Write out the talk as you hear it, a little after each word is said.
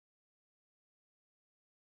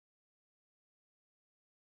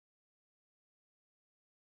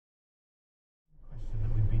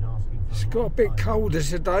It's got a bit colder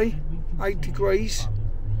today, 8 degrees,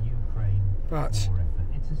 but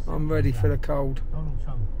I'm ready for the cold.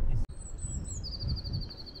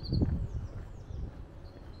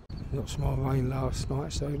 Lots more rain last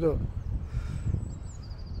night, so look,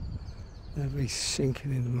 they'll be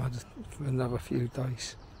sinking in the mud for another few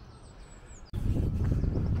days.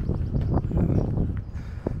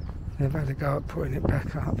 They've had to go at putting it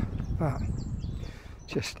back up, but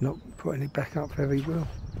just not putting it back up very well.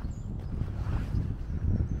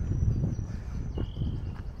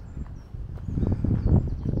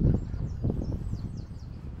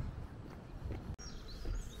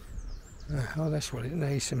 Oh, that's what it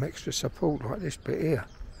needs, some extra support like this bit here.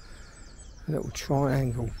 A little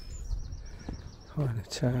triangle kind of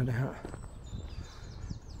turn out,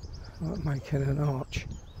 like making an arch.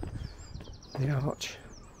 The arch,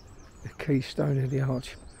 the keystone of the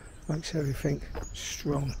arch, makes everything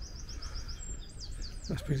strong.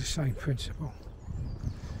 Must be the same principle.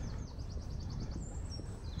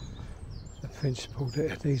 The principle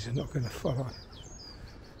that these are not going to follow.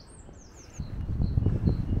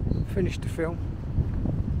 Finished the film.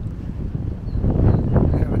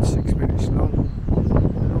 Now it's 6 minutes long.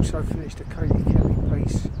 And also finished a Katie Kelly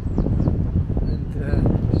piece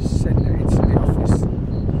and sent it into the office. I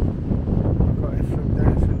got it from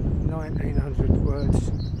there from 1900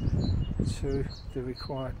 words to the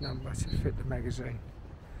required number to fit the magazine.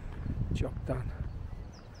 Job done.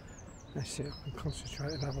 That's it. I can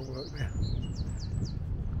concentrate on other work now,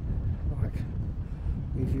 like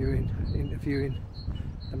reviewing, interviewing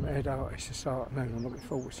the mad artist this afternoon. I'm looking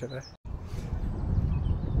forward to that.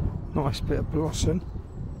 Nice bit of blossom.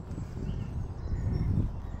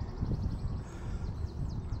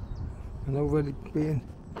 And already being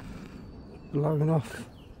blown off.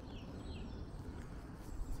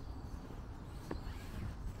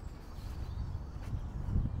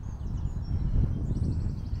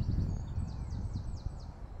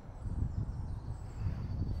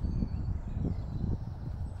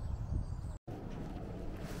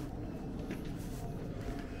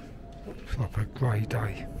 Proper grey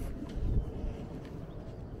day.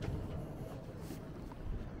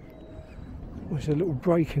 There's a little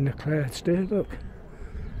break in the clouds there, look.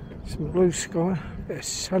 Some blue sky, a bit of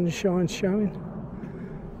sunshine showing.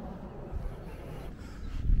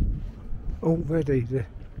 Already the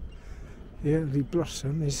early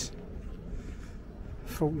blossom is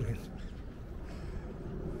falling.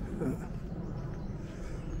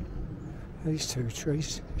 These two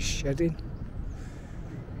trees are shedding.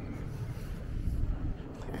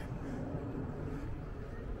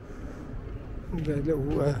 All their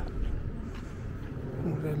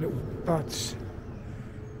little buds.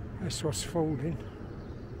 That's what's falling.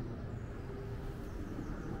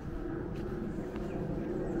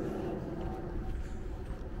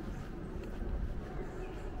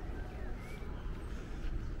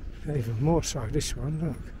 Even more so this one,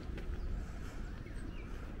 look.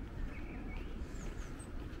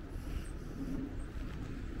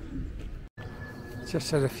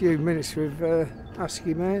 Just had a few minutes with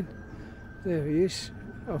Husky Man. There he is,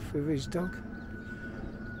 off with his dog.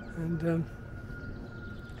 And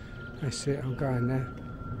that's it, I'm going now.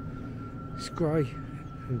 It's grey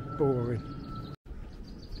and boring.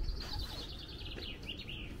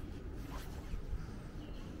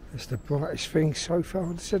 It's the brightest thing so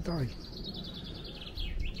far today.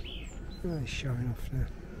 Oh, it's showing off now.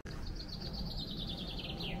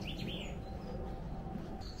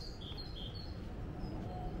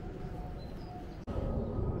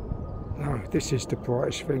 No, this is the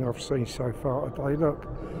brightest thing I've seen so far today. Look,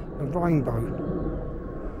 a rainbow.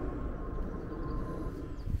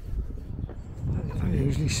 I don't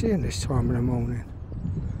usually see it this time in the morning.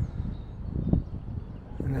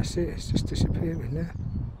 And that's it, it's just disappearing now.